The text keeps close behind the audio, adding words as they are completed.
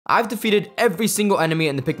I've defeated every single enemy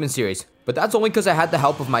in the Pikmin series, but that's only because I had the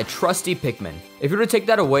help of my trusty Pikmin. If you were to take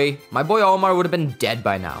that away, my boy Olimar would have been dead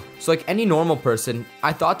by now. So like any normal person,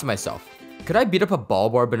 I thought to myself, could I beat up a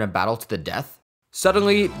Bulborb in a battle to the death?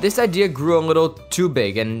 Suddenly, this idea grew a little too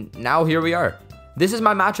big, and now here we are. This is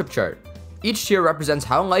my matchup chart. Each tier represents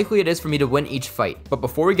how likely it is for me to win each fight, but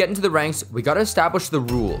before we get into the ranks, we gotta establish the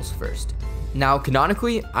rules first. Now,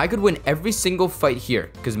 canonically, I could win every single fight here,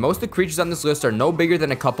 because most of the creatures on this list are no bigger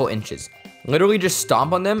than a couple inches. Literally just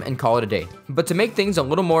stomp on them and call it a day. But to make things a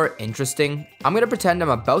little more interesting, I'm gonna pretend I'm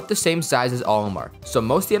about the same size as Olimar, so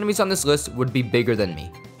most of the enemies on this list would be bigger than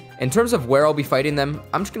me. In terms of where I'll be fighting them,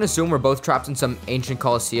 I'm just gonna assume we're both trapped in some ancient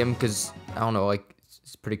coliseum, because, I don't know, like,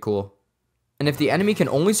 it's pretty cool. And if the enemy can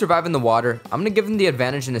only survive in the water, I'm gonna give them the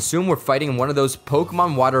advantage and assume we're fighting in one of those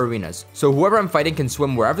Pokemon water arenas. So whoever I'm fighting can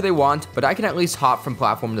swim wherever they want, but I can at least hop from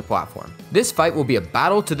platform to platform. This fight will be a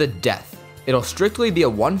battle to the death. It'll strictly be a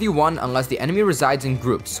 1v1 unless the enemy resides in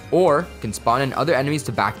groups, or can spawn in other enemies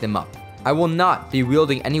to back them up. I will not be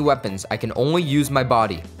wielding any weapons, I can only use my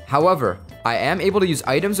body. However, I am able to use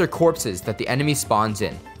items or corpses that the enemy spawns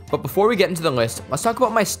in. But before we get into the list, let's talk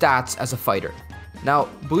about my stats as a fighter. Now,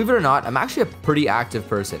 believe it or not, I'm actually a pretty active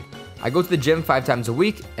person. I go to the gym 5 times a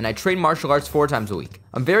week, and I train martial arts 4 times a week.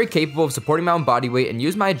 I'm very capable of supporting my own body weight and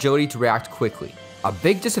use my agility to react quickly. A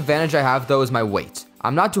big disadvantage I have though is my weight.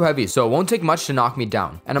 I'm not too heavy, so it won't take much to knock me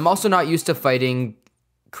down. And I'm also not used to fighting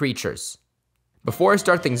creatures. Before I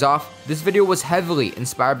start things off, this video was heavily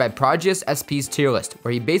inspired by Progeus SP's tier list,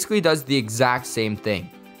 where he basically does the exact same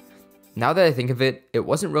thing. Now that I think of it, it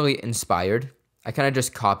wasn't really inspired. I kind of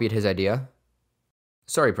just copied his idea.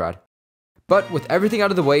 Sorry, Prod. But with everything out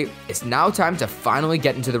of the way, it's now time to finally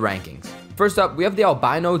get into the rankings. First up, we have the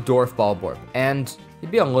albino dwarf Bulborb, and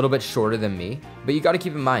he'd be a little bit shorter than me, but you gotta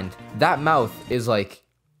keep in mind, that mouth is like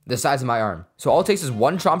the size of my arm. So all it takes is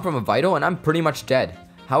one chomp from a vital and I'm pretty much dead.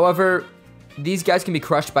 However, these guys can be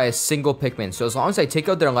crushed by a single Pikmin, so as long as I take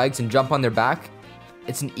out their legs and jump on their back,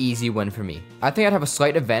 it's an easy win for me. I think I'd have a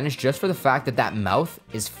slight advantage just for the fact that that mouth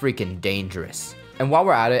is freaking dangerous. And while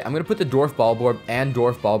we're at it, I'm gonna put the dwarf Bulborb and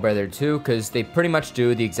dwarf Bulbear there too, because they pretty much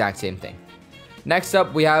do the exact same thing. Next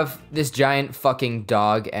up, we have this giant fucking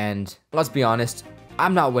dog, and let's be honest,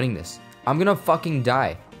 I'm not winning this. I'm gonna fucking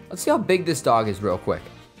die. Let's see how big this dog is real quick.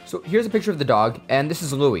 So here's a picture of the dog, and this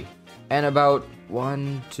is Louis. And about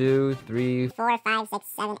 1, 2, 3, 4, 5, 6,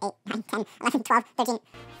 7, 8, 9, 10, 11, 12, 13.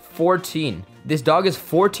 14. This dog is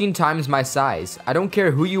 14 times my size. I don't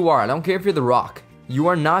care who you are. I don't care if you're the Rock. You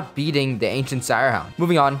are not beating the ancient Sirehound.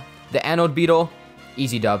 Moving on, the Anode Beetle,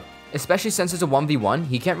 easy dub. Especially since it's a 1v1,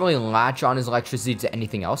 he can't really latch on his electricity to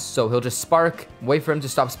anything else, so he'll just spark, wait for him to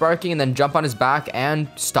stop sparking, and then jump on his back and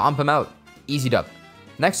stomp him out. Easy dub.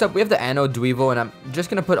 Next up, we have the Anode Dweevil, and I'm just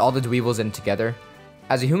gonna put all the Dweevils in together.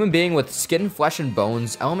 As a human being with skin, flesh, and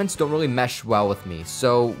bones, elements don't really mesh well with me,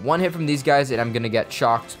 so one hit from these guys and I'm gonna get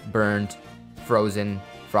shocked, burned, frozen,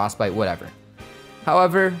 frostbite, whatever.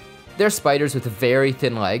 However, they're spiders with very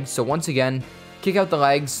thin legs, so once again, kick out the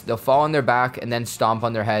legs, they'll fall on their back and then stomp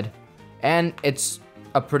on their head, and it's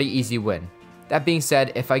a pretty easy win. That being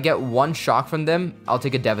said, if I get one shock from them, I'll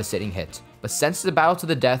take a devastating hit. But since it's a battle to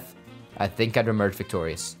the death, I think I'd emerge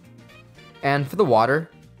victorious. And for the water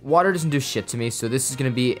doesn't do shit to me, so this is gonna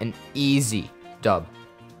be an easy dub.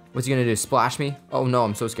 What's he gonna do, splash me? Oh no,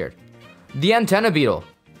 I'm so scared. The Antenna Beetle.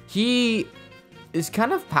 He is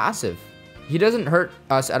kind of passive. He doesn't hurt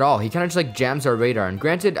us at all. He kind of just like jams our radar. And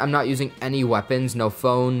granted, I'm not using any weapons, no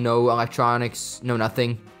phone, no electronics, no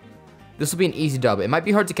nothing. This will be an easy dub. It might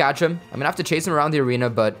be hard to catch him. I'm gonna have to chase him around the arena,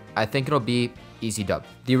 but I think it'll be easy dub.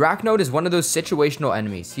 The Arachnode is one of those situational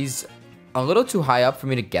enemies. He's a little too high up for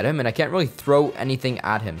me to get him, and I can't really throw anything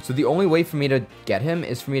at him. So the only way for me to get him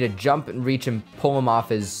is for me to jump and reach and pull him off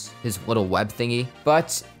his little web thingy.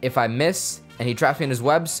 But if I miss and he traps me in his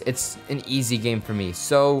webs, it's an easy game for me.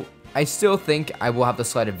 So I still think I will have the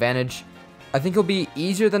slight advantage. I think he'll be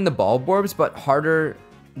easier than the Bulborbs, but harder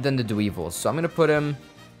than the Dweevils. So I'm gonna put him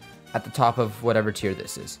at the top of whatever tier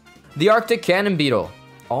this is. The Arctic Cannon Beetle.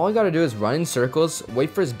 All I gotta do is run in circles, wait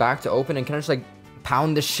for his back to open, and kind of just like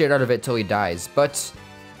pound the shit out of it till he dies. But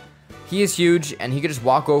he is huge, and he could just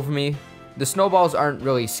walk over me. The snowballs aren't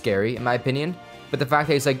really scary, in my opinion, but the fact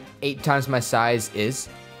that he's like 8 times my size is.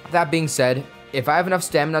 That being said, if I have enough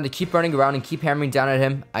stamina to keep running around and keep hammering down at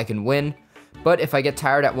him, I can win. But if I get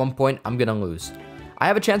tired at one point, I'm gonna lose. I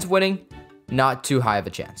have a chance of winning, not too high of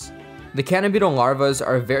a chance. The Cannon Beetle larvas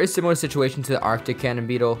are a very similar situation to the Arctic Cannon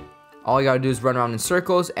Beetle. All you gotta do is run around in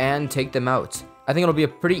circles and take them out. I think it'll be a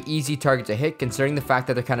pretty easy target to hit considering the fact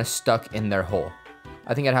that they're kind of stuck in their hole.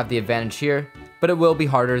 I think I'd have the advantage here. but it will be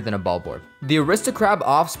harder than a Bulborb. The Aristocrab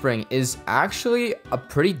offspring is actually a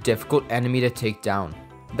pretty difficult enemy to take down.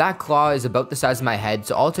 That claw is about the size of my head,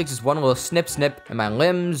 so all it takes is one little snip and my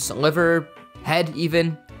limbs, liver, head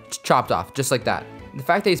even, chopped off, just like that. The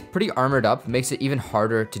fact that he's pretty armored up makes it even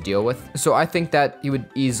harder to deal with, so I think that he would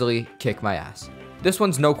easily kick my ass. This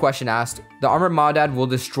one's no question asked. The Armored Maudad will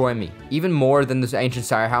destroy me, even more than the Ancient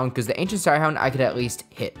Sirehound, because the Ancient Sirehound I could at least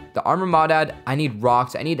hit. The Armored Maudad, I need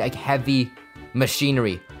rocks, I need like heavy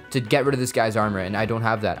machinery to get rid of this guy's armor, and I don't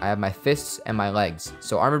have that. I have my fists and my legs.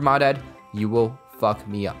 So Armored Maudad, you will fuck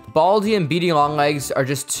me up. Baldy and Beady Longlegs are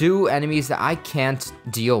just two enemies that I can't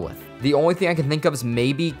deal with. The only thing I can think of is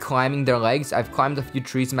maybe climbing their legs. I've climbed a few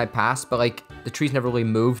trees in my past, but like the trees never really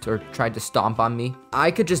moved or tried to stomp on me.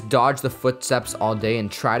 I could just dodge the footsteps all day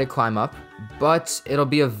and try to climb up, but it'll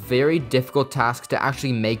be a very difficult task to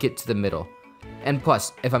actually make it to the middle. And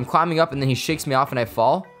plus, if I'm climbing up and then he shakes me off and I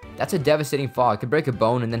fall, that's a devastating fall. I could break a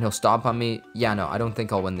bone and then he'll stomp on me. Yeah, no, I don't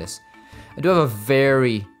think I'll win this. I do have a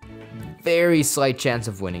very slight chance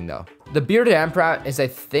of winning though. The Bearded Amprat is, I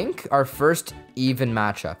think, our first even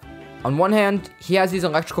matchup. On one hand, he has these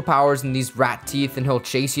electrical powers and these rat teeth and he'll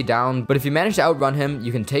chase you down, but if you manage to outrun him,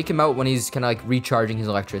 you can take him out when he's kind of like recharging his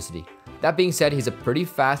electricity. That being said, he's a pretty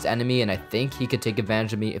fast enemy and I think he could take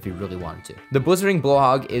advantage of me if he really wanted to. The Blizzarding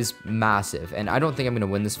Blowhog is massive and I don't think I'm going to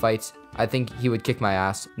win this fight. I think he would kick my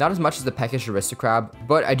ass. Not as much as the Peckish Aristocrab,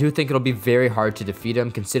 but I do think it'll be very hard to defeat him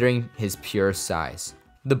considering his pure size.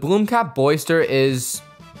 The Bloomcap Boister is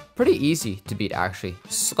pretty easy to beat actually.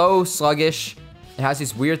 Slow, sluggish. It has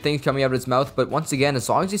these weird things coming out of its mouth, but once again, as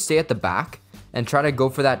long as you stay at the back and try to go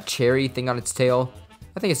for that cherry thing on its tail,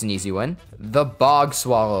 I think it's an easy win. The Bog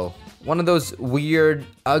Swallow. One of those weird,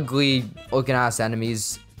 ugly looking ass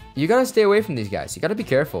enemies. You gotta stay away from these guys. You gotta be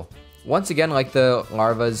careful. Once again, like the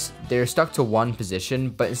larvas, they're stuck to one position,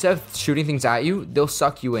 but instead of shooting things at you, they'll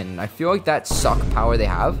suck you in. And I feel like that suck power they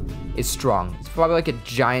have is strong. It's probably like a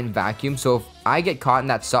giant vacuum, so if I get caught in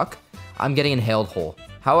that suck, I'm getting inhaled whole.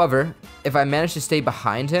 However, if I manage to stay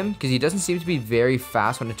behind him, because he doesn't seem to be very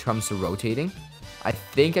fast when it comes to rotating, I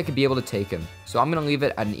think I could be able to take him. So I'm going to leave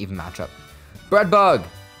it at an even matchup. Breadbug!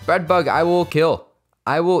 Breadbug, I will kill.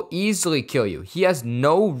 I will easily kill you. He has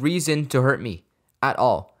no reason to hurt me at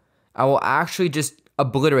all. I will actually just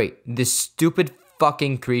obliterate this stupid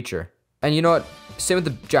fucking creature. And you know what? Same with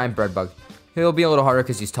the giant Breadbug. He'll be a little harder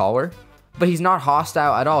because he's taller, but he's not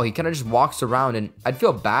hostile at all. He kind of just walks around and I'd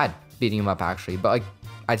feel bad beating him up actually, but like,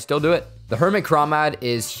 I'd still do it. The Hermit Crawmad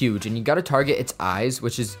is huge and you gotta target its eyes,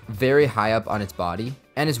 which is very high up on its body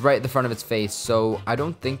and is right at the front of its face. So I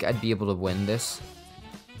don't think I'd be able to win this.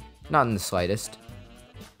 Not in the slightest.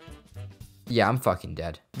 Yeah, I'm fucking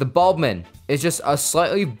dead. The Bulbman is just a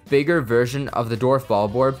slightly bigger version of the Dwarf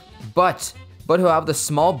Bulborb, but he'll have the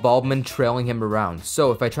small Bulbman trailing him around.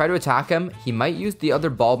 So if I try to attack him, he might use the other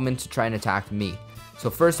Bulbman to try and attack me. So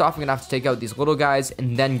first off, I'm gonna have to take out these little guys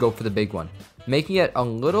and then go for the big one, making it a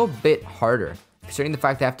little bit harder, considering the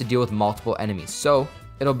fact that I have to deal with multiple enemies. So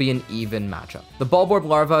it'll be an even matchup. The Bulborb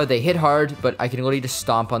larva, they hit hard, but I can literally just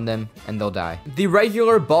stomp on them and they'll die. The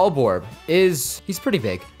regular Bulborb he's pretty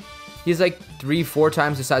big. He's like 3-4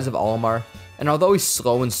 times the size of Olimar, and although he's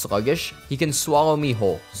slow and sluggish, he can swallow me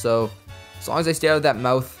whole. So as long as I stay out of that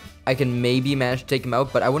mouth, I can maybe manage to take him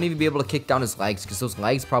out, but I wouldn't even be able to kick down his legs because those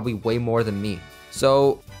legs probably weigh more than me.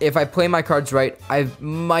 So if I play my cards right, I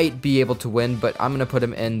might be able to win, but I'm gonna put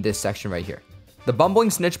him in this section right here. The Bumbling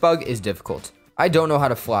Snitchbug is difficult. I don't know how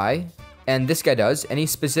to fly, and this guy does, and he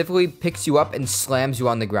specifically picks you up and slams you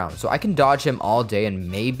on the ground. So I can dodge him all day and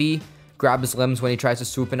maybe grab his limbs when he tries to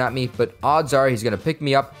swoop in at me, but odds are he's gonna pick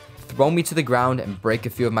me up, throw me to the ground, and break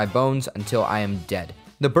a few of my bones until I am dead.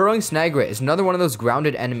 The Burrowing Snagret is another one of those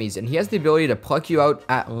grounded enemies, and he has the ability to pluck you out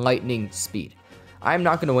at lightning speed. I'm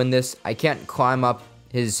not gonna win this. I can't climb up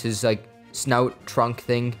his like snout trunk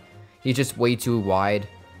thing. He's just way too wide,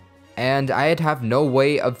 and I'd have no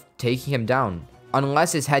way of taking him down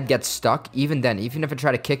unless his head gets stuck. Even then, even if I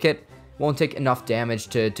try to kick it, won't take enough damage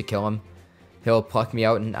to kill him. He'll pluck me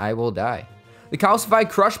out and I will die. The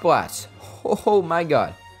Calcified Crush Blast. Oh my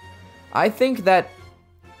god. I think that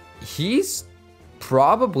he's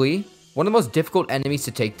probably one of the most difficult enemies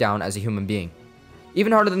to take down as a human being.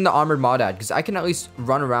 Even harder than the Armored Maudad, because I can at least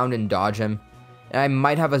run around and dodge him. And I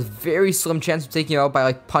might have a very slim chance of taking him out by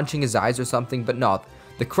like punching his eyes or something, but no.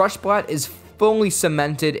 The Crush Blat is fully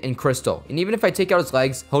cemented in crystal. And even if I take out his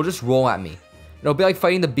legs, he'll just roll at me. It'll be like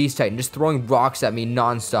fighting the Beast Titan, just throwing rocks at me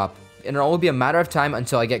non-stop. And it'll only be a matter of time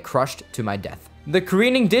until I get crushed to my death. The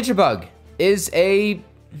Careening Digibug is a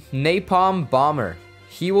napalm bomber.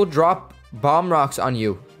 He will drop bomb rocks on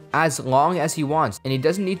you as long as he wants, and he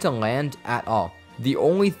doesn't need to land at all. The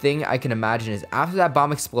only thing I can imagine is after that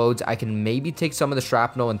bomb explodes, I can maybe take some of the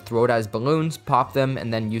shrapnel and throw it at his balloons, pop them,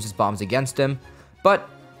 and then use his bombs against him. But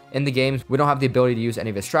in the games, we don't have the ability to use any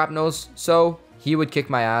of his shrapnels, so he would kick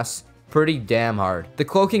my ass pretty damn hard. The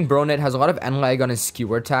cloaking Bronet has a lot of end lag on his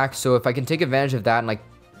skewer attack, so if I can take advantage of that and like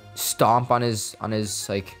stomp on his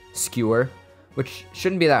like skewer, which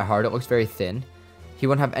shouldn't be that hard, it looks very thin, he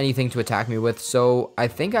won't have anything to attack me with, so I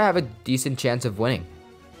think I have a decent chance of winning.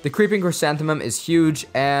 The creeping chrysanthemum is huge,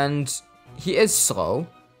 and he is slow,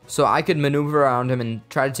 so I could maneuver around him and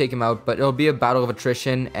try to take him out, but it'll be a battle of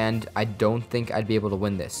attrition, and I don't think I'd be able to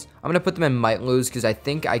win this. I'm going to put them in might lose, because I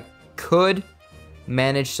think I could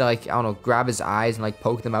manage to, like, I don't know, grab his eyes and, like,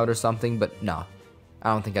 poke them out or something, but no,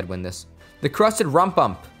 I don't think I'd win this. The crusted rump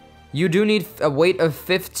bump. You do need a weight of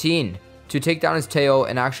 15 to take down his tail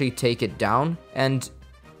and actually take it down, and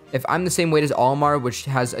if I'm the same weight as Olimar, which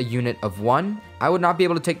has a unit of 1, I would not be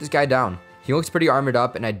able to take this guy down. He looks pretty armored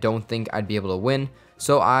up, and I don't think I'd be able to win,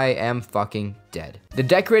 so I am fucking dead. The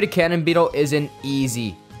decorated cannon beetle is an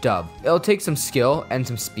easy dub. It'll take some skill and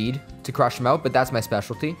some speed to crush him out, but that's my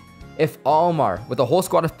specialty. If Olimar, with a whole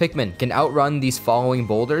squad of Pikmin, can outrun these following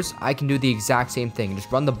boulders, I can do the exact same thing.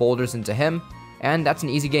 Just run the boulders into him, and that's an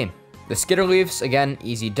easy game. The Skitterleafs, again,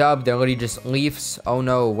 easy dub. They're literally just leaves. Oh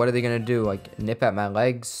no, what are they gonna do? Like, nip at my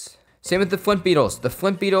legs? Same with the Flint Beetles. The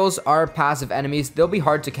Flint Beetles are passive enemies. They'll be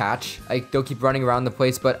hard to catch. Like, they'll keep running around the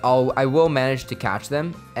place, but I will manage to catch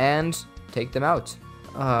them and take them out.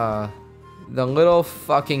 The little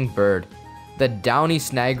fucking bird. The Downy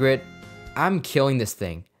Snagrit. I'm killing this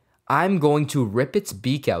thing. I'm going to rip its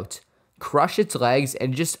beak out, crush its legs,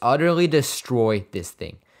 and just utterly destroy this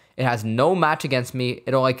thing. It has no match against me.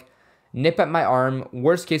 It'll, like, nip at my arm.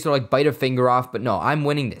 Worst case, it'll like bite a finger off, but no, I'm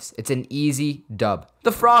winning this. It's an easy dub.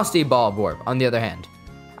 The Frosty Bulborb, on the other hand.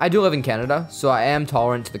 I do live in Canada, so I am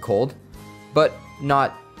tolerant to the cold, but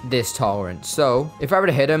not this tolerant. So if I were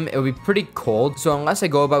to hit him, it would be pretty cold. So unless I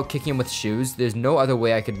go about kicking him with shoes, there's no other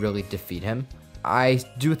way I could really defeat him. I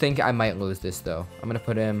do think I might lose this though. I'm gonna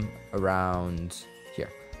put him around here.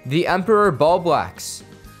 The Emperor Bulblax.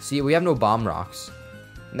 See, we have no bomb rocks.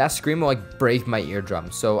 And that scream will like break my eardrum,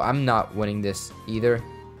 so I'm not winning this either.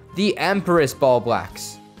 The Empress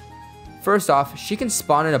Bulblax. First off, she can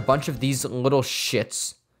spawn in a bunch of these little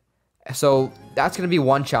shits, so that's gonna be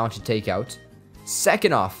one challenge to take out.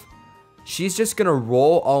 Second off, she's just gonna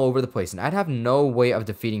roll all over the place, and I'd have no way of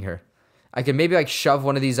defeating her. I could maybe like shove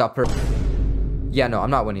one of these up her. Yeah, no, I'm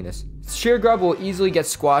not winning this. Sheer Grub will easily get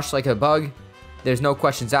squashed like a bug. There's no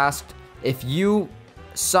questions asked. If you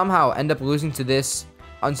somehow end up losing to this,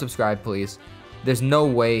 unsubscribe, please. There's no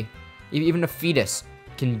way even a fetus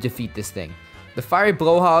can defeat this thing. The Fiery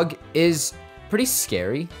Blowhog is pretty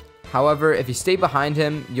scary. However, if you stay behind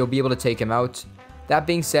him, you'll be able to take him out. That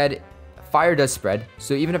being said, fire does spread,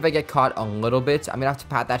 so even if I get caught a little bit, I'm gonna have to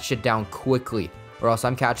pat that shit down quickly, or else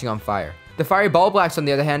I'm catching on fire. The Fiery Bulblax, on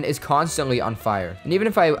the other hand, is constantly on fire. And even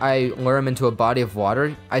if I lure him into a body of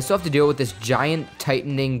water, I still have to deal with this giant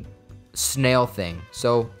tightening snail thing.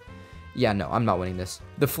 So yeah, no, I'm not winning this.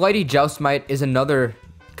 The Flighty Joustmite is another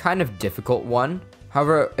kind of difficult one.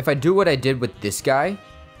 However, if I do what I did with this guy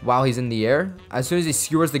while he's in the air, as soon as he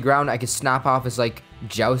skewers the ground, I can snap off his like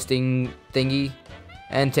jousting thingy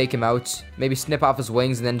and take him out. Maybe snip off his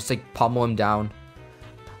wings and then just like pummel him down.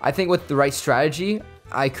 I think with the right strategy,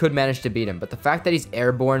 I could manage to beat him, but the fact that he's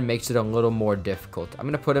airborne makes it a little more difficult. I'm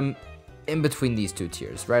gonna put him in between these two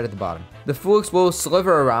tiers, right at the bottom. The Fulix will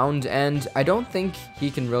sliver around, and I don't think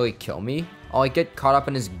he can really kill me. I'll like get caught up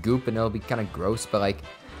in his goop, and it'll be kind of gross, but like,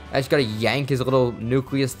 I just gotta yank his little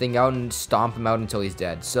nucleus thing out and stomp him out until he's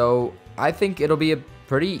dead. So I think it'll be a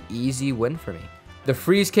pretty easy win for me. The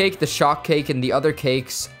Freeze Cake, the Shock Cake, and the other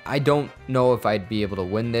cakes, I don't know if I'd be able to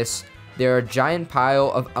win this. They're a giant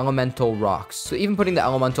pile of elemental rocks. So even putting the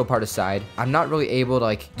elemental part aside, I'm not really able to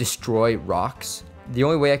like destroy rocks. The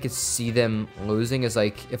only way I could see them losing is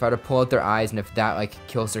like if I were to pull out their eyes and if that like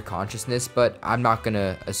kills their consciousness, but I'm not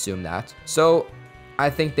gonna assume that. So I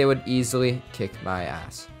think they would easily kick my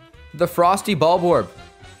ass. The Frosty Bulborb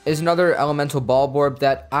is another elemental Bulborb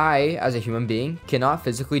that I, as a human being, cannot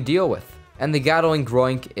physically deal with. And the Gatling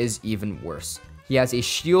Groink is even worse. He has a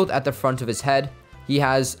shield at the front of his head, he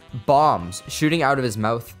has bombs shooting out of his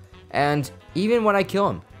mouth, and even when I kill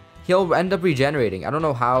him, he'll end up regenerating. I don't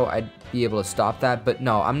know how I'd be able to stop that, but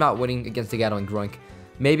no, I'm not winning against the Gatling Groink.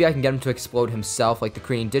 Maybe I can get him to explode himself like the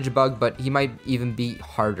Kreening Digibug, but he might even be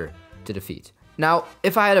harder to defeat. Now,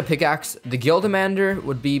 if I had a pickaxe, the Gildemander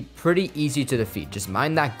would be pretty easy to defeat. Just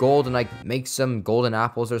mine that gold and like make some golden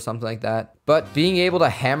apples or something like that. But being able to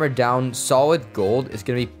hammer down solid gold is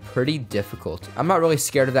going to be pretty difficult. I'm not really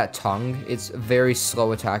scared of that tongue. It's a very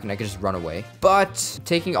slow attack and I can just run away. But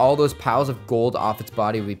taking all those piles of gold off its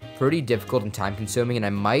body would be pretty difficult and time consuming, and I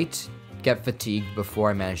might get fatigued before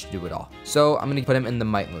I manage to do it all. So I'm going to put him in the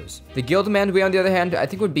might lose. The Gildemander, on the other hand, I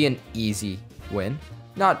think would be an easy win.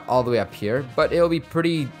 Not all the way up here, but it'll be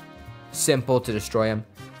pretty simple to destroy him.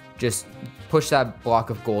 Just push that block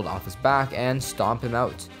of gold off his back and stomp him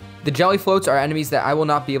out. The jelly floats are enemies that I will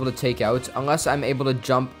not be able to take out unless I'm able to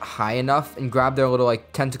jump high enough and grab their little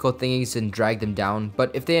like tentacle thingies and drag them down.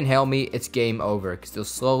 But if they inhale me, it's game over because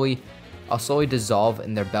I'll slowly dissolve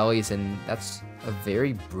in their bellies, and that's a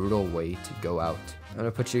very brutal way to go out. I'm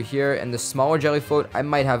gonna put you here, and the smaller jelly float, I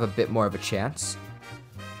might have a bit more of a chance.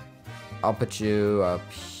 I'll put you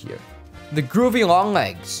up here. The groovy long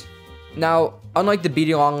legs. Now, unlike the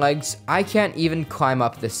beady long legs, I can't even climb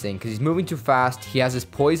up this thing because he's moving too fast. He has this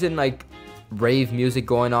poison like rave music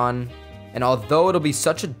going on. And although it'll be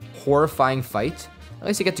such a horrifying fight, at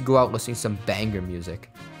least I get to go out listening to some banger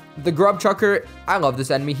music. The grub chucker, I love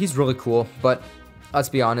this enemy. He's really cool, but let's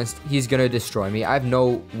be honest, he's gonna destroy me. I have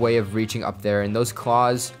no way of reaching up there, and those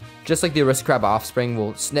claws, just like the aristocrat offspring,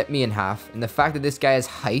 will snip me in half. And the fact that this guy has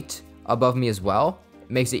height above me as well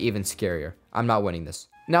makes it even scarier. I'm not winning this.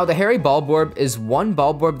 Now, the hairy Bulborb is one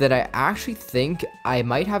Bulborb that I actually think I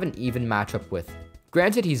might have an even matchup with.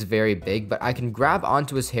 Granted, he's very big, but I can grab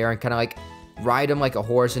onto his hair and kind of like ride him like a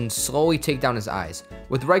horse and slowly take down his eyes.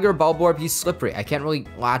 With regular Bulborb, he's slippery. I can't really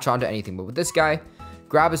latch onto anything, but with this guy,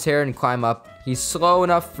 grab his hair and climb up. He's slow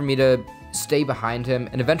enough for me to stay behind him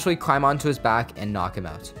and eventually climb onto his back and knock him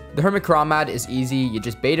out. The Hermit Crawmad is easy. You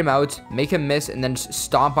just bait him out, make him miss, and then just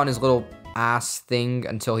stomp on his little ass thing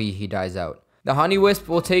until he dies out. The Honey Wisp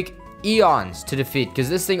will take eons to defeat because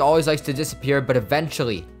this thing always likes to disappear, but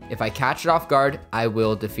eventually, if I catch it off guard, I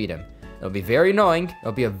will defeat him. It'll be very annoying.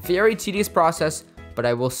 It'll be a very tedious process, but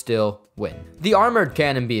I will still win. The Armored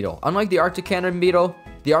Cannon Beetle. Unlike the Arctic Cannon Beetle,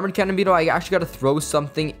 the Armored Cannon Beetle, I actually got to throw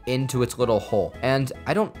something into its little hole. And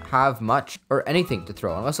I don't have much or anything to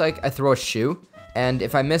throw, unless like I throw a shoe. And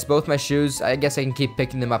if I miss both my shoes, I guess I can keep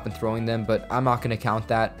picking them up and throwing them, but I'm not going to count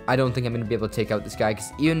that. I don't think I'm going to be able to take out this guy,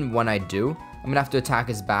 because even when I do, I'm going to have to attack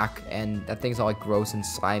his back, and that thing's all like gross and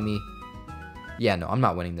slimy. Yeah, no, I'm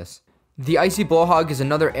not winning this. The Icy Bullhog is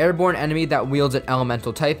another airborne enemy that wields an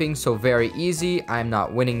elemental typing, so very easy. I'm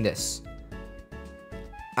not winning this.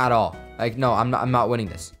 At all. Like, no, I'm not winning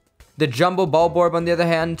this. The Jumbo Bulborb, on the other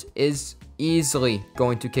hand, is easily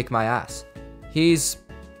going to kick my ass. He's,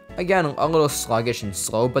 again, a little sluggish and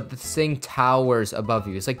slow, but the thing towers above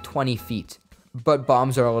you. It's like 20 feet. But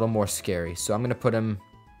bombs are a little more scary, so I'm going to put him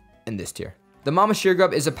in this tier. The Mama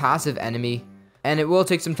Sheargrub is a passive enemy, and it will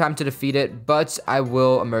take some time to defeat it, but I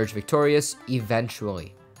will emerge victorious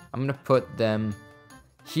eventually. I'm going to put them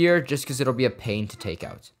here just because it'll be a pain to take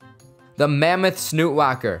out. The Mammoth Snoot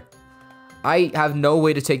Whacker. I have no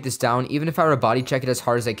way to take this down. Even if I were to body check it as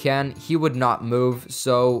hard as I can, he would not move,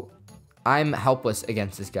 so I'm helpless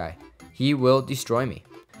against this guy. He will destroy me.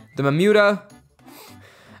 The Mamuta,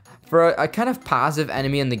 for a kind of passive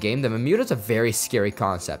enemy in the game, the Mamuta is a very scary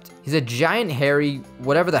concept. He's a giant, hairy,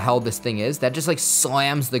 whatever the hell this thing is, that just like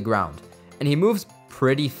slams the ground. And he moves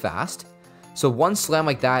pretty fast. So one slam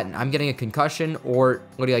like that, and I'm getting a concussion, or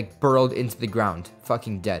literally like burrowed into the ground,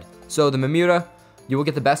 fucking dead. So the Mamuta, you will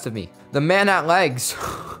get the best of me. The Man at Legs.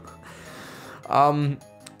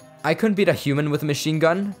 I couldn't beat a human with a machine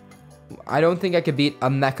gun. I don't think I could beat a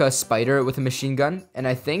mecha spider with a machine gun. And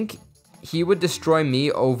I think he would destroy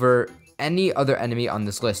me over any other enemy on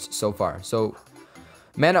this list so far. So,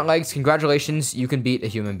 Man at Legs, congratulations, you can beat a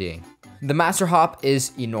human being. The Master Hop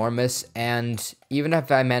is enormous, and even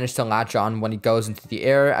if I manage to latch on when he goes into the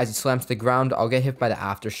air, as he slams to the ground, I'll get hit by the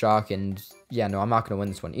aftershock, and yeah, no, I'm not going to win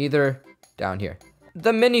this one either. Down here.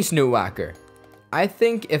 The Mini Snoot Whacker. I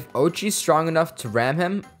think if Ochi's strong enough to ram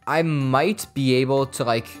him, I might be able to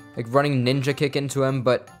like running ninja kick into him,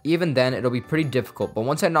 but even then it'll be pretty difficult. But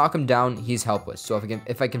once I knock him down, he's helpless. So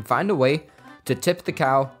if I can find a way to tip the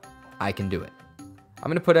cow, I can do it. I'm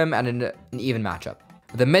going to put him at an even matchup.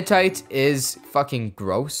 The Mittite is fucking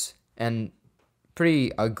gross and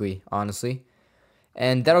pretty ugly, honestly.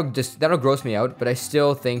 And that'll gross me out, but I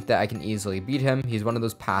still think that I can easily beat him. He's one of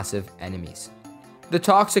those passive enemies. The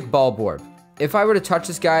Toxic Bulborb. If I were to touch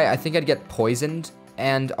this guy, I think I'd get poisoned.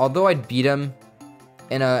 And although I'd beat him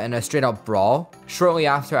in a straight out brawl, shortly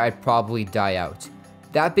after I'd probably die out.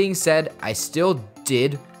 That being said, I still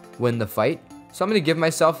did win the fight, so I'm going to give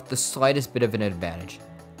myself the slightest bit of an advantage.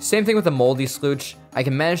 Same thing with the moldy Slooch. I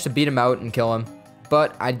can manage to beat him out and kill him,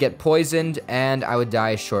 but I'd get poisoned and I would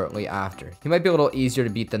die shortly after. He might be a little easier to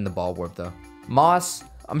beat than the Bulborb though. Moss,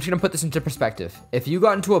 I'm just gonna put this into perspective. If you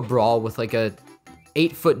got into a brawl with like a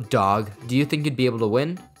 8-foot dog, do you think you'd be able to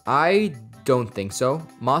win? I don't think so.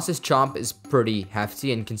 Moss's chomp is pretty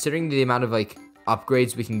hefty, and considering the amount of like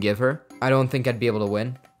upgrades we can give her, I don't think I'd be able to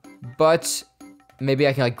win. But maybe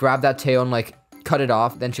I can like grab that tail and like cut it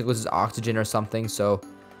off, then she loses oxygen or something, so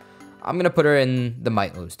I'm gonna put her in the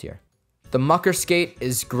might lose tier. The Mucker Skate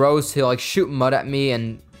is gross. He'll like shoot mud at me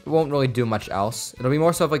and won't really do much else. It'll be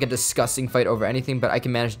more so of like a disgusting fight over anything, but I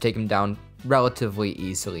can manage to take him down relatively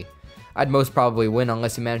easily. I'd most probably win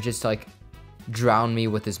unless he manages to like drown me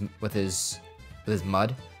with his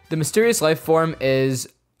mud. The Mysterious Life Form is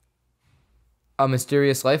a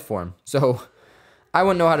mysterious life form, so I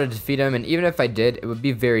wouldn't know how to defeat him, and even if I did, it would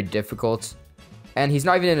be very difficult. And he's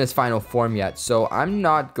not even in his final form yet, so I'm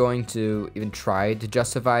not going to even try to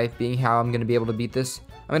justify being how I'm going to be able to beat this.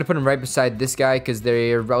 I'm going to put him right beside this guy because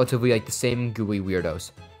they're relatively like the same gooey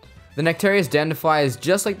weirdos. The Nectarius Dandelion is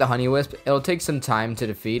just like the Honeywisp. It'll take some time to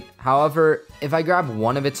defeat. However, if I grab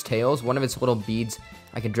one of its tails, one of its little beads,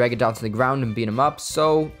 I can drag it down to the ground and beat him up,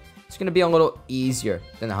 so it's going to be a little easier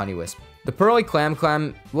than the Honeywisp. The Pearly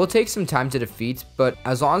Clam will take some time to defeat, but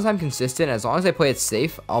as long as I'm consistent, as long as I play it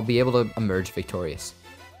safe, I'll be able to emerge victorious.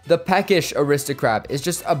 The Peckish Aristocrab is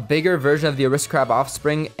just a bigger version of the Aristocrab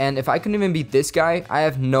offspring, and if I couldn't even beat this guy, I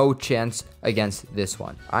have no chance against this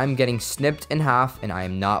one. I'm getting snipped in half, and I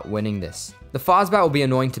am not winning this. The Fozbat will be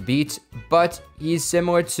annoying to beat, but he's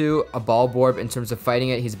similar to a Bulborb in terms of fighting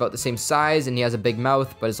it. He's about the same size, and he has a big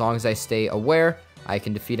mouth, but as long as I stay aware, I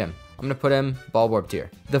can defeat him. I'm going to put him Bulborb tier.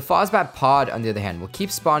 The Fozbat Pod, on the other hand, will keep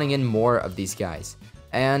spawning in more of these guys.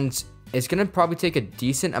 And it's going to probably take a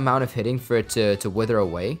decent amount of hitting for it to wither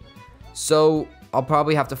away. So I'll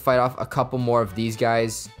probably have to fight off a couple more of these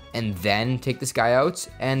guys and then take this guy out.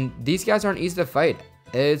 And these guys aren't easy to fight.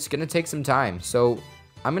 It's going to take some time. So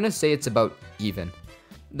I'm going to say it's about even.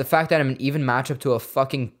 The fact that I'm an even matchup to a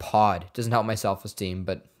fucking pod doesn't help my self-esteem,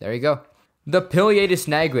 but there you go. The Pileated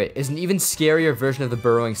Snagrit is an even scarier version of the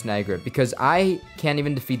Burrowing Snagrit because I can't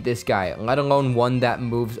even defeat this guy, let alone one that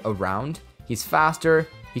moves around. He's faster,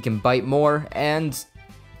 he can bite more, and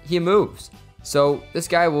he moves. So this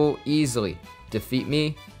guy will easily defeat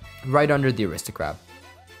me right under the Aristocrab.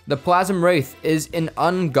 The Plasm Wraith is an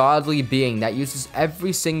ungodly being that uses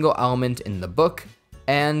every single element in the book,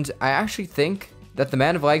 and I actually think that the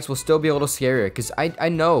Man of Legs will still be a little scarier because I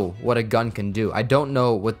know what a gun can do. I don't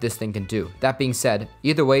know what this thing can do. That being said,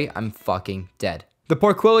 either way, I'm fucking dead. The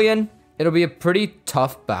Porquillian, it'll be a pretty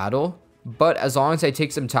tough battle, but as long as I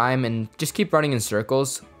take some time and just keep running in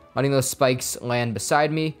circles, letting those spikes land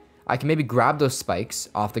beside me, I can maybe grab those spikes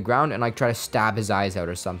off the ground and like try to stab his eyes out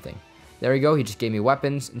or something. There we go, he just gave me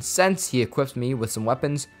weapons, and since he equipped me with some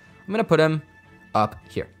weapons, I'm gonna put him up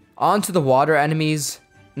here. On to the water enemies.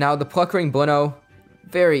 Now the Pluckering Blino,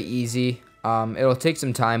 very easy. It'll take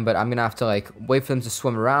some time, but I'm gonna have to like wait for them to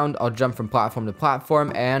swim around. I'll jump from platform to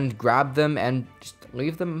platform and grab them and just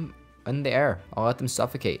leave them in the air. I'll let them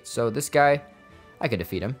suffocate. So this guy, I could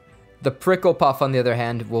defeat him. The Prickle Puff, on the other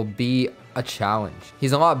hand, will be a challenge.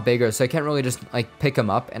 He's a lot bigger, so I can't really just like pick him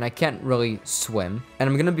up, and I can't really swim. And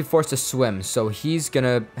I'm gonna be forced to swim, so he's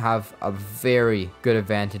gonna have a very good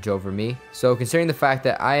advantage over me. So considering the fact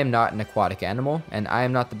that I am not an aquatic animal, and I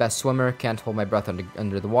am not the best swimmer, can't hold my breath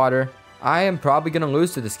under the water, I am probably gonna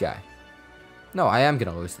lose to this guy. No, I am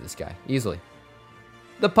gonna lose to this guy, easily.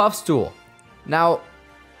 The Puffstool. Now,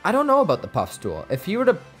 I don't know about the Puffstool. If he were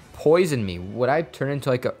to poison me, would I turn into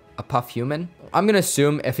like a puff human? I'm gonna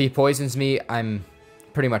assume if he poisons me, I'm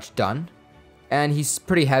pretty much done. And he's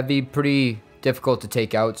pretty heavy, pretty difficult to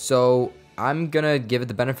take out, so I'm gonna give it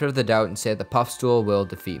the benefit of the doubt and say the Puffstool will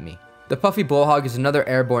defeat me. The Puffy Blowhog is another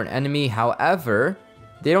airborne enemy, however,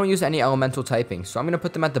 they don't use any elemental typing, so I'm gonna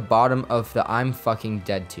put them at the bottom of the I'm fucking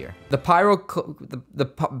dead tier. The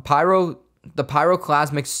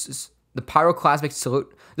Pyroclasmic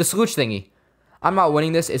Salute, the Salute thingy. I'm not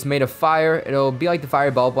winning this. It's made of fire. It'll be like the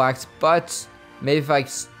Fireball Blacks, but maybe if I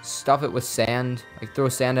stuff it with sand, like throw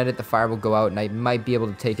sand at it, the fire will go out and I might be able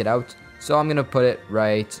to take it out. So I'm gonna put it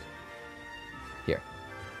right here.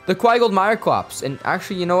 The Quiggled Myroclops, and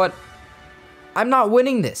actually, you know what? I'm not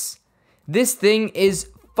winning this. This thing is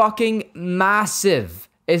fucking massive.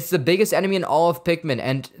 It's the biggest enemy in all of Pikmin,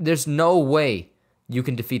 and there's no way you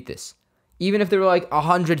can defeat this. Even if there were like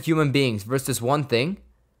 100 human beings versus one thing,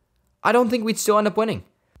 I don't think we'd still end up winning.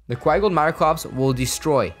 The Quiggled Myroclops will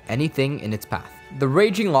destroy anything in its path. The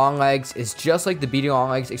Raging Longlegs is just like the Beating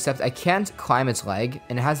Longlegs, except I can't climb its leg,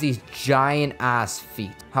 and it has these giant ass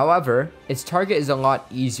feet. However, its target is a lot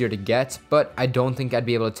easier to get, but I don't think I'd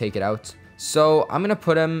be able to take it out. So I'm gonna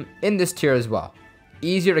put him in this tier as well.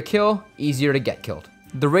 Easier to kill, easier to get killed.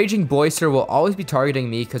 The Raging Boister will always be targeting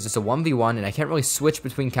me because it's a 1v1 and I can't really switch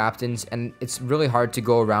between captains, and it's really hard to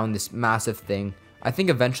go around this massive thing. I think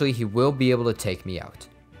eventually he will be able to take me out.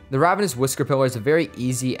 The Ravenous Whiskerpillar is a very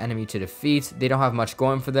easy enemy to defeat. They don't have much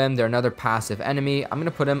going for them. They're another passive enemy. I'm going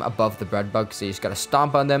to put him above the Breadbug, so you just got to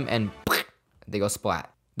stomp on them and they go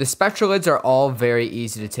splat. The Spectralids are all very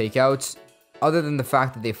easy to take out, other than the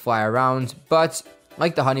fact that they fly around, but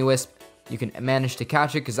like the Honeywisp, you can manage to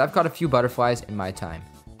catch it because I've caught a few butterflies in my time.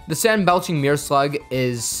 The Sand Belching Mirror Slug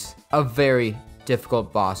is a very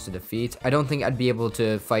difficult boss to defeat. I don't think I'd be able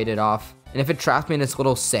to fight it off. And if it traps me in this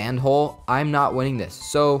little sand hole, I'm not winning this.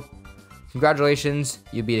 So, congratulations,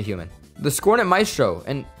 you beat a human. The Scornet Maestro.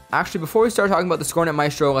 And actually, before we start talking about the Scornet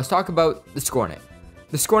Maestro, let's talk about the Scornet.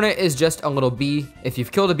 The Scornet is just a little bee. If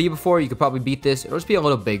you've killed a bee before, you could probably beat this. It'll just be a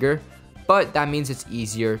little bigger, but that means it's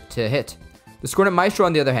easier to hit. The Scornet Maestro,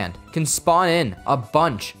 on the other hand, can spawn in a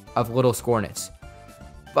bunch of little Scornets.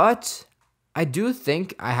 But I do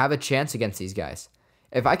think I have a chance against these guys.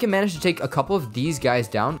 If I can manage to take a couple of these guys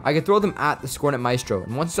down, I can throw them at the Scornet Maestro,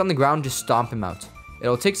 and once it's on the ground, just stomp him out.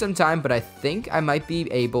 It'll take some time, but I think I might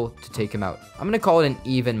be able to take him out. I'm going to call it an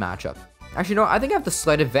even matchup. Actually, no, I think I have the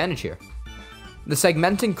slight advantage here. The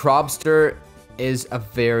Segmenting Crobster is a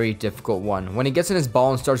very difficult one. When he gets in his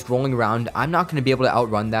ball and starts rolling around, I'm not going to be able to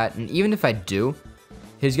outrun that, and even if I do,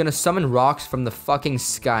 he's going to summon rocks from the fucking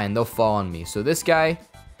sky, and they'll fall on me. So this guy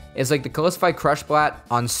is like the Calcified Crushblat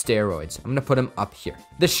on steroids. I'm gonna put him up here.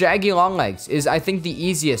 The Shaggy Longlegs is, I think, the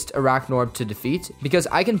easiest Arachnorb to defeat because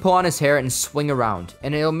I can pull on his hair and swing around,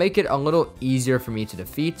 and it'll make it a little easier for me to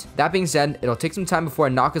defeat. That being said, it'll take some time before I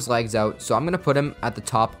knock his legs out, so I'm gonna put him at the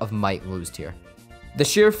top of might lose tier. The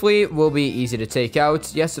Shearflea will be easy to take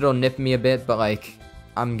out. Yes, it'll nip me a bit, but like,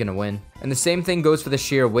 I'm gonna win. And the same thing goes for the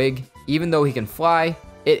Sheer Wig. Even though he can fly,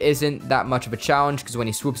 it isn't that much of a challenge because when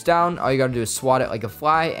he swoops down, all you gotta do is swat it like a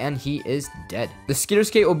fly and he is dead. The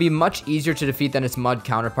Skitterskate will be much easier to defeat than its mud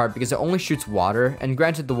counterpart because it only shoots water, and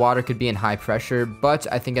granted the water could be in high pressure, but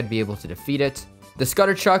I think I'd be able to defeat it. The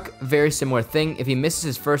Scutterchuck, very similar thing. If he misses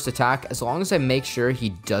his first attack, as long as I make sure he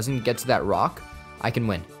doesn't get to that rock, I can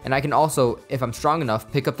win. And I can also, if I'm strong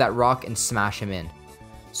enough, pick up that rock and smash him in.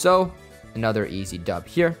 So, another easy dub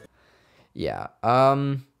here. Yeah,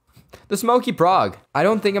 the Smoky Frog. I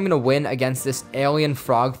don't think I'm gonna win against this alien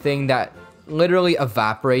frog thing that literally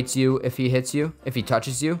evaporates you if he hits you, if he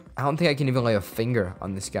touches you. I don't think I can even lay a finger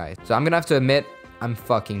on this guy. So I'm gonna have to admit, I'm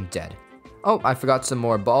fucking dead. Oh, I forgot some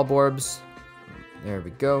more Bulborbs. There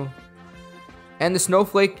we go. And the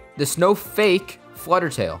Snowfake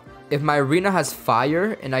Fluttertail. If my arena has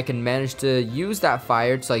fire and I can manage to use that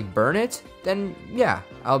fire to like burn it, then yeah,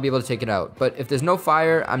 I'll be able to take it out. But if there's no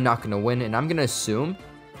fire, I'm not gonna win, and I'm gonna assume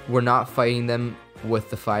we're not fighting them with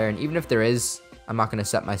the fire, and even if there is, I'm not going to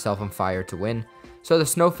set myself on fire to win. So the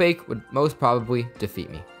Snowfake would most probably defeat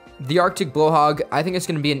me. The Arctic Blowhog, I think it's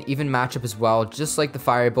going to be an even matchup as well, just like the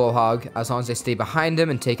Fiery Blowhog. As long as I stay behind him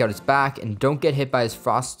and take out his back and don't get hit by his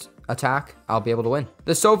frost attack, I'll be able to win.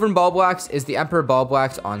 The Sovereign Bulblax is the Emperor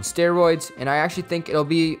Bulblax on steroids, and I actually think it'll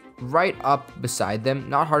be right up beside them.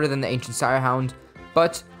 Not harder than the Ancient Sirehound,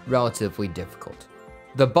 but relatively difficult.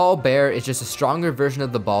 The Ball Bear is just a stronger version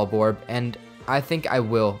of the Bulborb, and I think I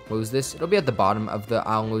will lose this. It'll be at the bottom of the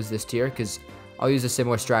I'll lose this tier, because I'll use a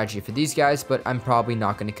similar strategy for these guys, but I'm probably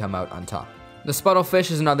not going to come out on top. The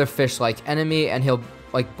Sputtlefish is another fish-like enemy, and he'll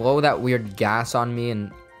like blow that weird gas on me,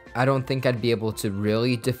 and I don't think I'd be able to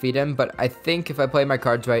really defeat him, but I think if I play my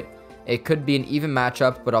cards right, it could be an even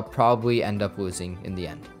matchup, but I'll probably end up losing in the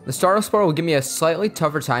end. The Startle Spore will give me a slightly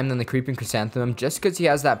tougher time than the Creeping Chrysanthemum, just because he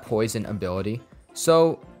has that poison ability.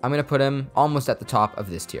 So I'm going to put him almost at the top of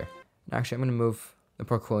this tier. And actually, I'm going to move the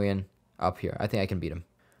Porquillian up here. I think I can beat him.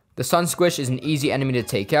 The Sun Squish is an easy enemy to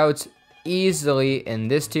take out easily in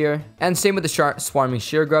this tier. And same with the Swarming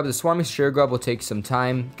Sheargrub. The Swarming Sheargrub will take some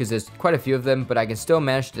time because there's quite a few of them, but I can still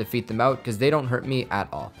manage to defeat them out because they don't hurt me at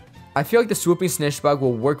all. I feel like the Swooping Snitchbug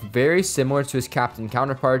will work very similar to his Captain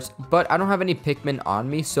counterparts, but I don't have any Pikmin on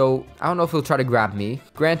me, so I don't know if he'll try to grab me.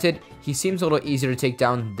 Granted, he seems a little easier to take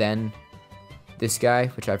down than this guy,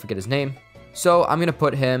 which I forget his name. So I'm going to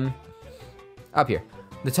put him up here.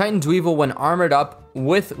 The Titan Dweevil, when armored up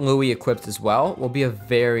with Louis equipped as well, will be a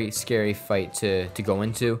very scary fight to go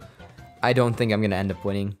into. I don't think I'm going to end up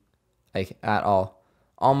winning, like, at all.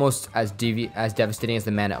 Almost as devastating as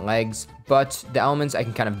the Man at Legs, but the elements I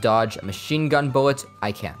can kind of dodge. A machine gun bullet,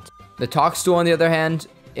 I can't. The Toxstool, on the other hand,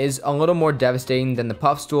 is a little more devastating than the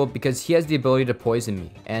Puffstool because he has the ability to poison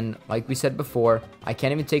me. And like we said before, I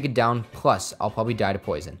can't even take it down, plus I'll probably die to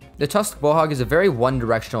poison. The Tusked Bullhog is a very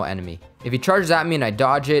one-directional enemy. If he charges at me and I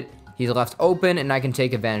dodge it, he's left open and I can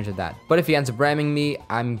take advantage of that. But if he ends up ramming me,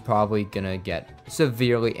 I'm probably gonna get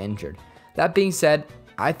severely injured. That being said,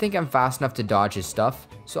 I think I'm fast enough to dodge his stuff,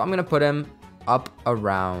 so I'm gonna put him up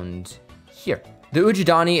around here. The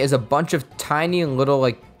Ujidani is a bunch of tiny little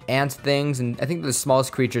like ant things, and I think they're the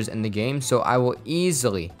smallest creatures in the game, so I will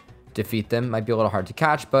easily defeat them. Might be a little hard to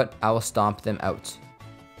catch, but I will stomp them out.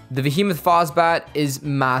 The Behemoth Fozbat is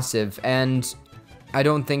massive, and I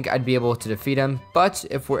don't think I'd be able to defeat him, but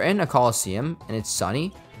if we're in a Coliseum and it's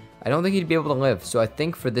sunny, I don't think he'd be able to live. So I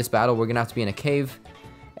think for this battle, we're gonna have to be in a cave,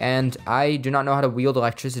 and I do not know how to wield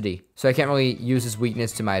electricity, so I can't really use his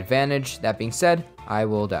weakness to my advantage. That being said, I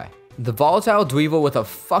will die. The Volatile Dweevil with a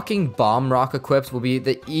fucking bomb rock equipped will be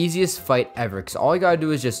the easiest fight ever, because all I gotta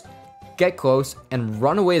do is just get close and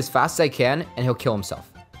run away as fast as I can, and he'll kill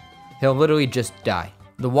himself. He'll literally just die.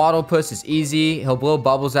 The Waddlepuss is easy. He'll blow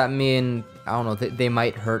bubbles at me, and I don't know, they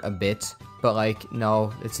might hurt a bit, but like,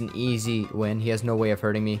 no, it's an easy win. He has no way of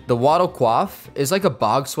hurting me. The Waddlequaff is like a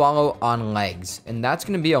bog swallow on legs, and that's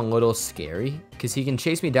gonna be a little scary, because he can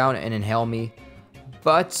chase me down and inhale me.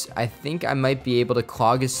 But I think I might be able to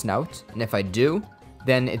clog his snout, and if I do,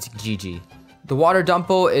 then it's GG. The Water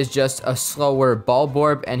Dumple is just a slower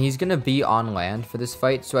Bulborb, and he's gonna be on land for this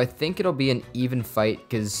fight, so I think it'll be an even fight,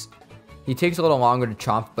 because he takes a little longer to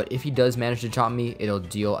chomp, but if he does manage to chomp me, it'll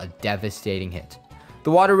deal a devastating hit. The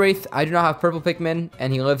Water Wraith, I do not have purple Pikmin,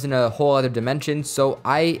 and he lives in a whole other dimension, so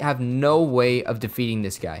I have no way of defeating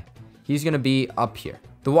this guy. He's gonna be up here.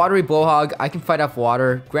 The Watery Blowhog, I can fight off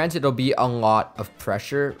water. Granted, it'll be a lot of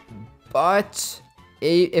pressure, but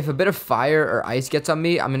if a bit of fire or ice gets on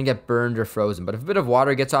me, I'm gonna get burned or frozen. But if a bit of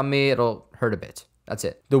water gets on me, it'll hurt a bit. That's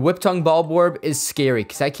it. The Whip-Tongue Bulborb is scary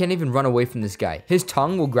because I can't even run away from this guy. His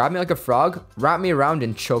tongue will grab me like a frog, wrap me around,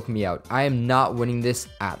 and choke me out. I am not winning this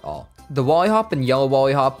at all. The Wallyhop and Yellow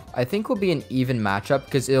Wallyhop, I think will be an even matchup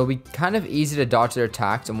because it'll be kind of easy to dodge their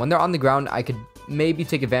attacks. And when they're on the ground, I could maybe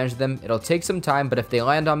take advantage of them. It'll take some time, but if they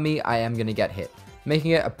land on me, I am gonna get hit,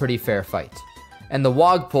 making it a pretty fair fight. And the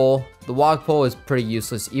Wogpole is pretty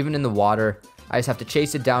useless even in the water. I just have to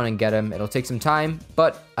chase it down and get him. It'll take some time,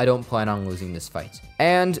 but I don't plan on losing this fight.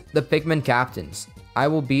 And the Pikmin Captains, I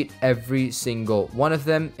will beat every single one of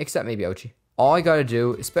them except maybe Ochi. All I gotta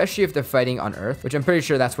do, especially if they're fighting on Earth, which I'm pretty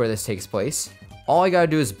sure that's where this takes place, all I gotta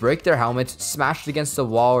do is break their helmet, smash it against the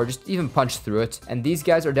wall, or just even punch through it, and these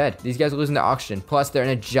guys are dead. These guys are losing their oxygen. Plus, they're in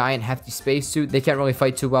a giant, hefty spacesuit. They can't really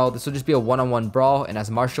fight too well. This will just be a one-on-one brawl, and as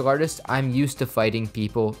a martial artist, I'm used to fighting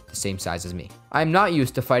people the same size as me. I'm not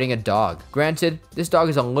used to fighting a dog. Granted, this dog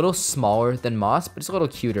is a little smaller than Moss, but it's a little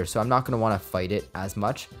cuter, so I'm not gonna wanna fight it as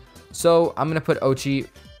much. So, I'm gonna put Ochi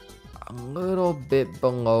a little bit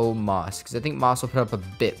below Moss, because I think Moss will put up a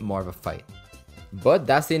bit more of a fight. But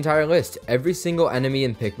that's the entire list. Every single enemy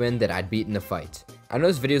in Pikmin that I'd beat in the fight. I know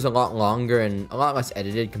this video is a lot longer and a lot less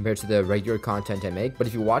edited compared to the regular content I make, but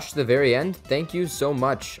if you watched to the very end, thank you so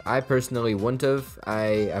much. I personally wouldn't have.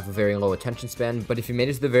 I have a very low attention span, but if you made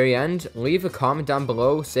it to the very end, leave a comment down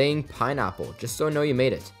below saying pineapple, just so I know you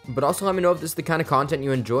made it. But also let me know if this is the kind of content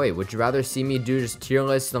you enjoy. Would you rather see me do just tier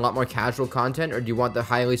lists and a lot more casual content, or do you want the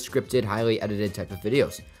highly scripted, highly edited type of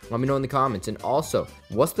videos? Let me know in the comments. And also,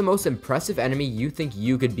 what's the most impressive enemy you think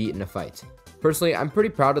you could beat in a fight? Personally, I'm pretty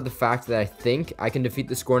proud of the fact that I think I can defeat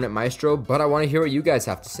the Scornet Maestro, but I want to hear what you guys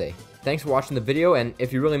have to say. Thanks for watching the video, and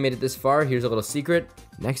if you really made it this far, here's a little secret.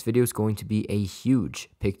 Next video is going to be a huge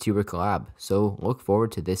PIKTUBER collab, so look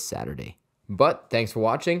forward to this Saturday. But thanks for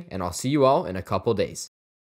watching, and I'll see you all in a couple days.